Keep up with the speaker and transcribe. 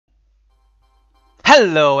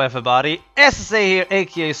Hello everybody, SSA here,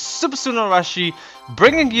 aka SuperSunaArashi,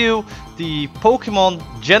 bringing you the Pokemon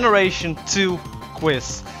Generation 2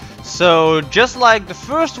 quiz. So just like the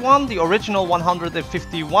first one, the original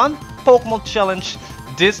 151 Pokemon challenge,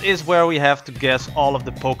 this is where we have to guess all of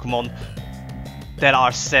the Pokemon that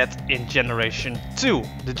are set in Generation 2,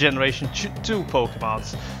 the Generation 2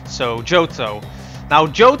 Pokemons. So Johto. Now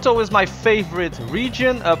Johto is my favorite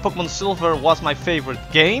region, Pokemon Silver was my favorite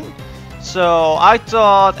game. So I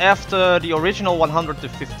thought after the original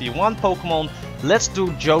 151 Pokemon, let's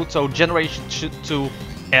do Johto Generation 2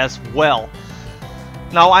 as well.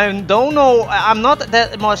 Now I don't know, I'm not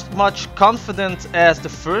that much confident as the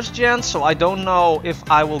first gen, so I don't know if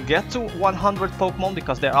I will get to 100 Pokemon,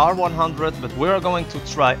 because there are 100, but we're going to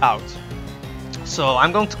try out. So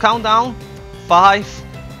I'm going to count down, 5,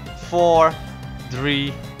 4,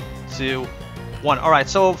 3, 2, 1. Alright,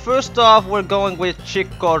 so first off we're going with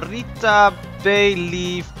Chikorita,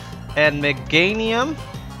 Bayleaf, and Meganium.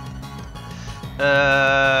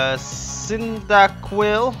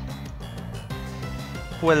 Cyndaquil,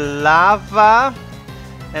 Quilava,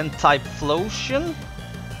 and Typhlosion.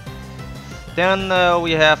 Then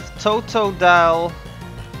we have Totodile,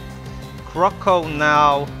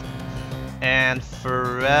 Croconaw, and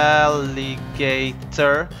Feraligatr.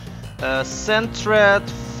 Sentret,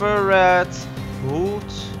 Ferret,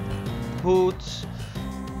 Hoot,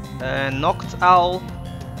 Noctowl,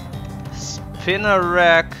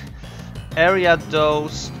 Spinnerack,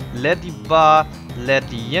 Ariados, Ledybah,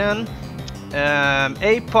 Ledian,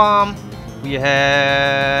 Apom. We have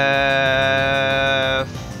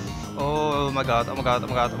oh my god.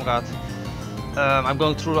 I'm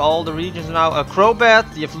going through all the regions now.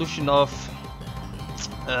 Crobat, the evolution of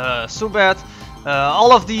Zubat.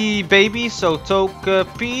 All of the babies, so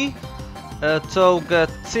Togepi,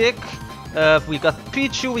 Togetic, we got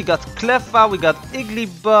Pichu, we got Cleffa, we got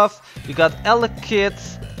Igglybuff, we got Elekid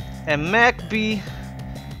and Magby,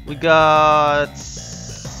 we got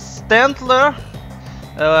Stantler,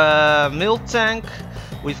 Miltank,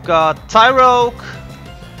 we've got Tyrogue,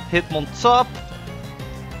 Hitmontop,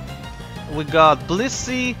 we got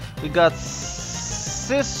Blissey, we got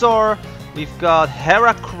Scizor, we've got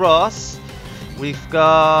Heracross, we've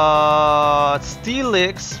got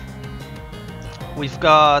Steelix, we've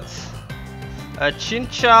got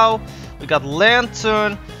Chinchou, we got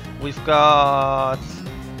Lantern, we've got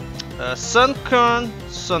Sunkern,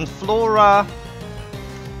 Sunflora,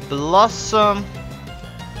 Blossom,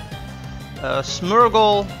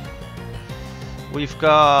 Smeargle, we've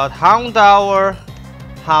got Houndour,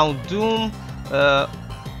 Houndoom,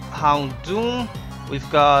 we've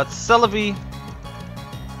got Celebi,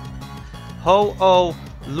 Ho-Oh,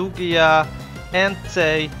 Lugia,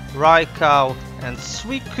 Entei, Raikou, and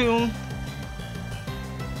Suicune.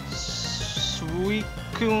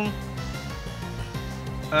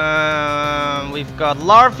 We've got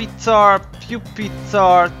Larvitar,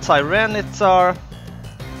 Pupitar, Tyranitar.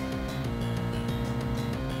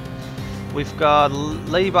 We've got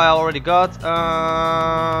Ladybug, I already got.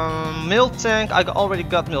 Miltank, I already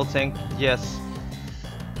got Miltank, yes.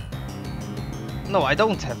 No, I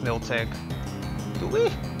don't have Miltank. Do we? I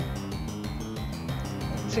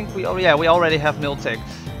think we already, yeah, we already have Miltank.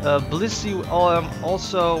 Blissey,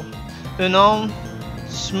 also Unknown,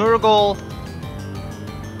 Smeargle.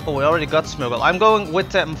 Oh, we already got Smeargle. I'm going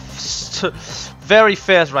with them very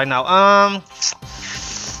fast right now.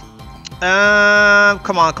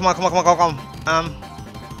 Come on.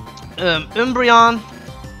 Umbreon,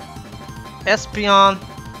 Espeon.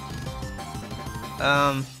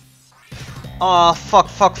 Oh,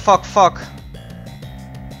 fuck.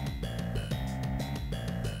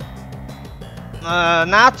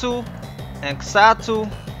 Natu and Xatu.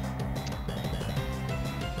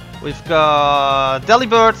 We've got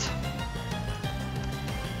Delibird,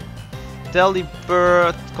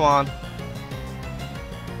 come on.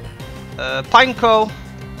 Pineco,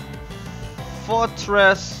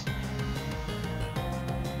 Fortress.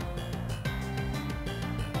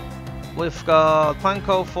 We've got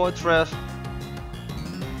Pineco, Fortress,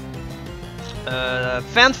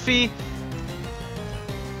 Phanpy,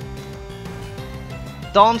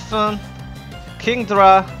 Donphan,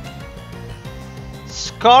 Kingdra,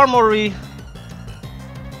 Skarmory,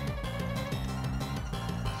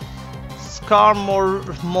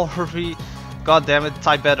 god damn it,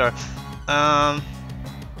 type better.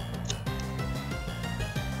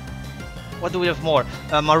 What do we have more?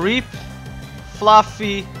 Mareep,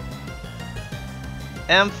 Fluffy,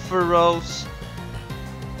 Ampharos.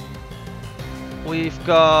 We've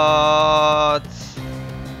got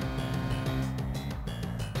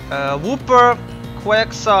Wooper,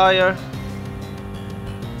 Quagsire,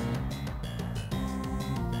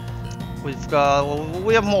 We've got.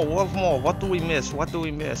 We have more. We have more. What do we miss? What do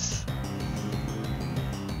we miss?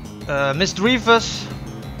 Missed Reavers.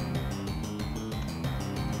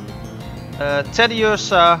 Teddy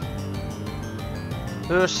Ursa.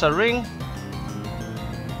 Ursa Ring.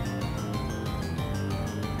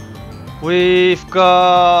 We've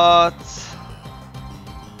got.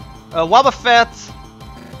 Wobbuffet.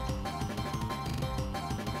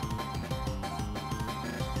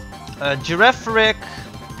 Giraffaric.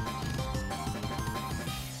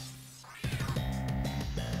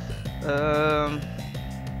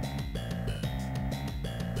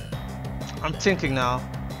 I'm thinking now.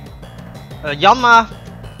 Yanma.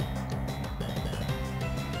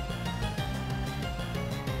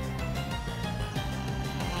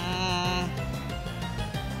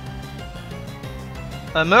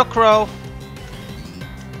 Murkrow.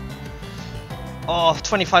 Oh,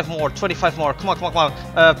 25 more, 25 more. Come on, come on, come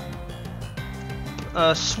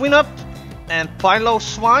on. Swinup and Pilo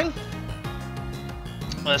Swine.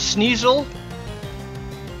 Sneasel.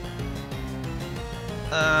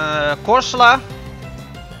 Corsola.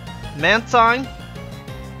 Mantine.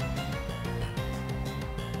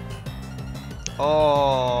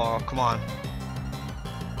 Oh, come on.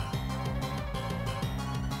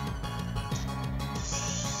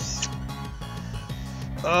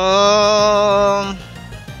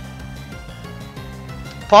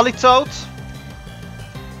 Politoed.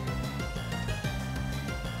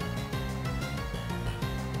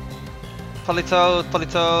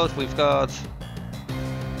 Politoed, we've got.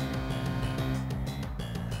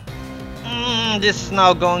 This is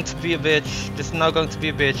now going to be a bitch. This is now going to be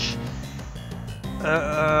a bitch.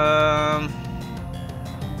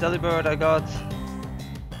 Delibird, I got.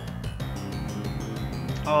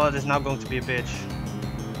 Oh, this is now going to be a bitch.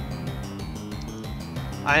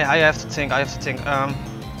 I have to think. I have to think.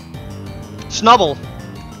 Snubble.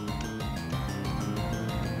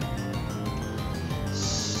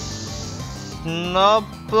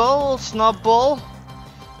 Snubble.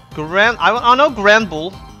 I know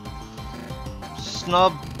Granbull.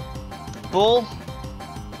 Snubble.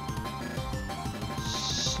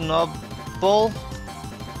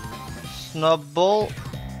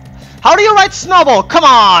 How do you write Snubble? Come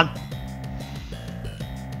on!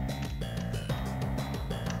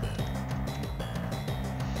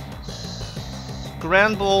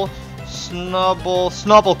 Granbull,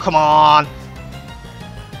 Snubble, come on!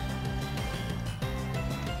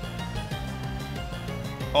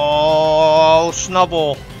 Oh,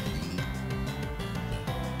 Snubble.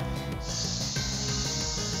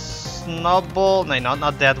 Snubble, no,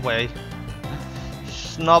 not that way.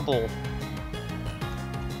 Snubble.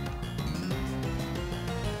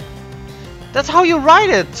 That's how you write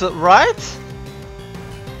it, right?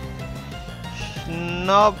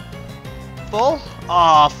 Snubble.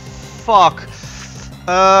 Ah, oh, fuck.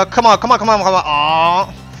 Come on. Ah.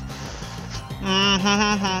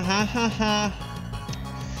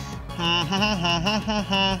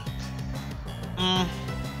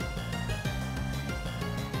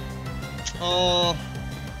 Oh.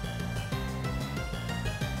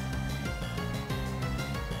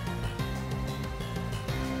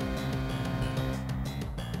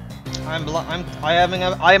 I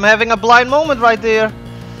am having a blind moment right there.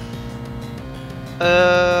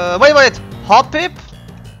 Wait. Hoppip.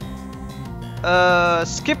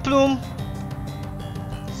 Skiploom.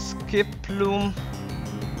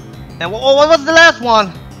 And what was the last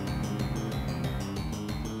one?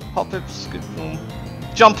 Hoppip, Skiploom,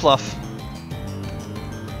 Jumpluff.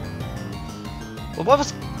 Well, what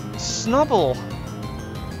was Snubble?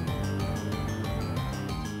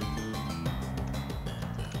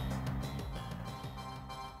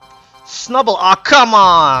 Snubble, ah, oh, come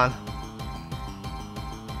on!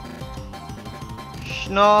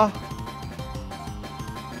 No.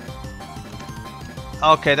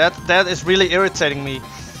 Okay, that is really irritating me.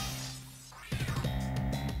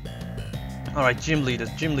 All right, gym leaders.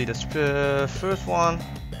 First one,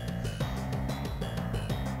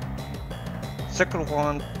 second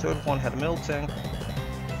one, third one had a Miltank.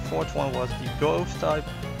 Fourth one was the Ghost type.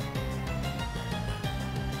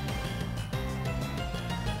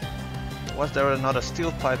 Was there another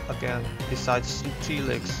Steel type again besides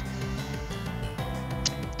Telix?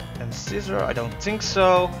 And Scissor? I don't think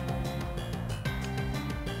so.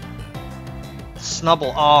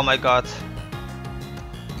 Snubble, oh my god.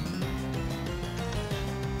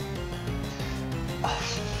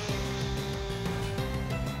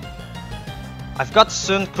 I've got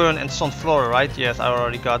Sunkern and Sunflora, right? Yes, I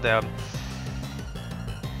already got them.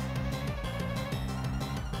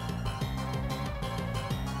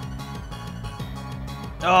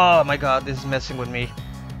 Oh my god, this is messing with me.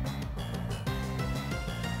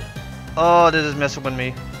 Oh, this is messing with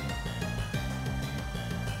me.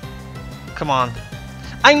 Come on.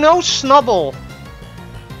 I know Snubble.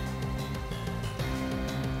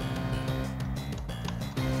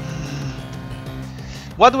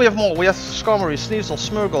 What do we have more? We have Skarmory, Sneasel,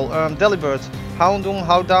 Smeargle, Delibird, Houndoom,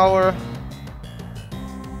 Howdower.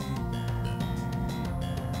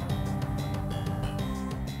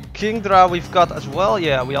 Kingdra we've got as well.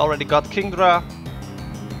 Yeah, we already got Kingdra.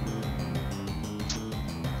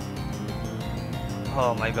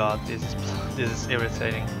 Oh my god, this is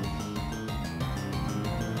irritating.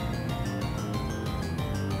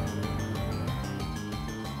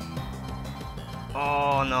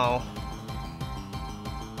 Oh no.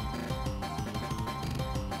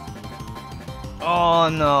 Oh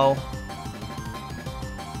no.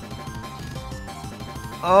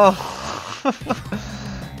 Oh.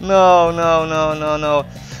 No, no, no, no, no.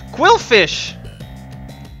 Quillfish!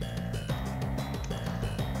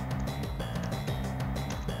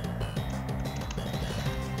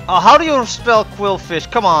 Oh, how do you spell Quillfish?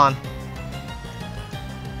 Come on.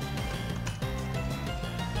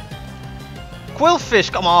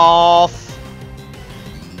 Quillfish, come off.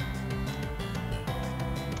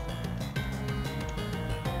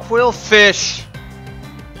 Quillfish.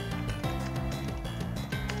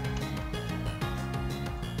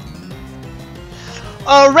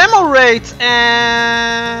 Remoraid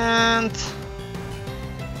and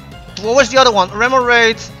what was the other one?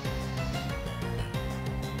 Remoraid,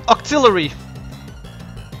 Octillery.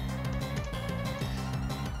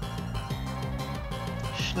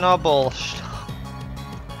 Snubble.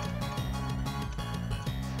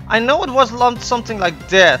 I know it was lumped something like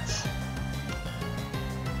that.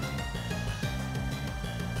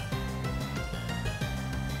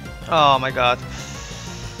 Oh my god.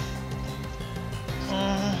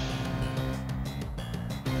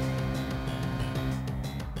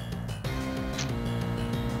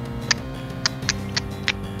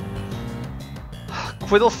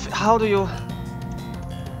 How do you...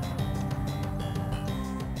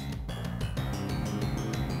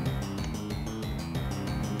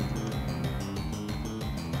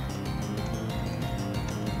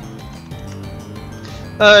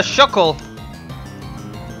 Shuckle.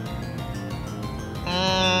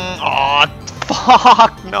 Oh,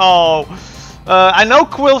 fuck, no. I know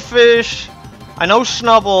Quillfish. I know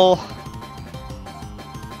Snubble.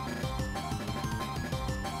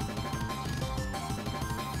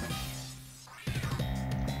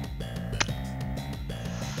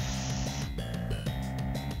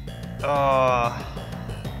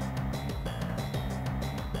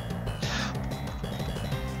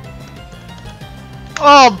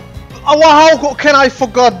 Oh, how can I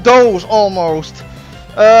forget those almost?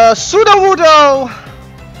 Sudowoodo,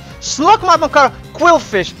 Slugma,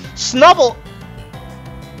 Quillfish, Snubble.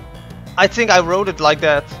 I think I wrote it like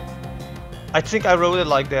that.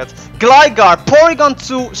 Gligar, Porygon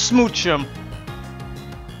 2, Smoochum.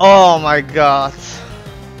 Oh my god.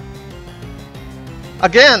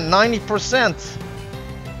 Again, 90%.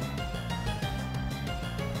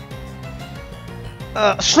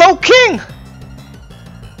 Slowking!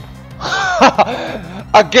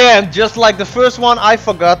 Again, just like the first one, I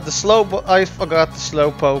forgot the Slowpoke.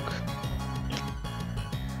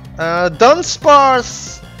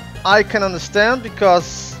 Dunsparce, I can understand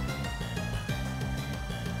because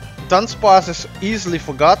Dunsparce is easily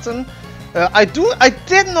forgotten. I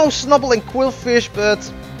did know Snubble and Quillfish,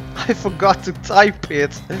 but I forgot to type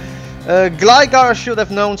it. Gligar I should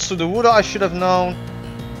have known. Sudowoodo I should have known.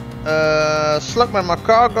 Slugman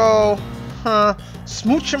Macargo.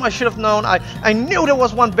 Smoochum I should have known. I knew there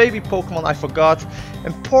was one baby Pokemon I forgot.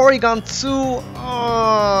 And Porygon 2.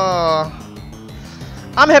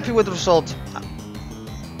 I'm happy with the result.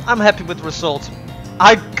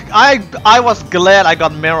 I was glad I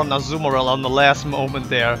got Meron Azumarill on the last moment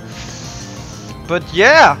there. But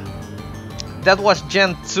yeah, that was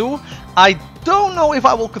Gen 2. I don't know if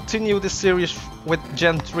I will continue this series with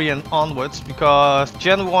Gen 3 and onwards, because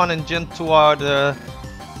Gen 1 and Gen 2 are the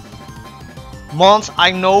mons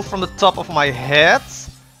I know from the top of my head.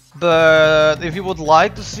 But if you would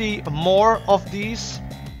like to see more of these,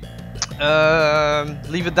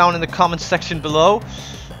 leave it down in the comment section below.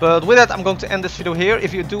 But with that, I'm going to end this video here.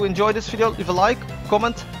 If you do enjoy this video, leave a like,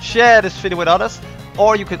 comment, share this video with others.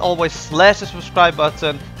 Or you can always slash the subscribe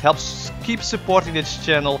button. It helps keep supporting this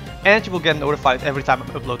channel, and you will get notified every time I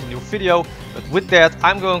upload a new video. But with that,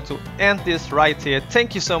 I'm going to end this right here.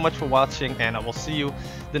 Thank you so much for watching, and I will see you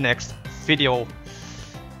the next video.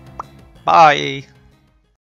 Bye.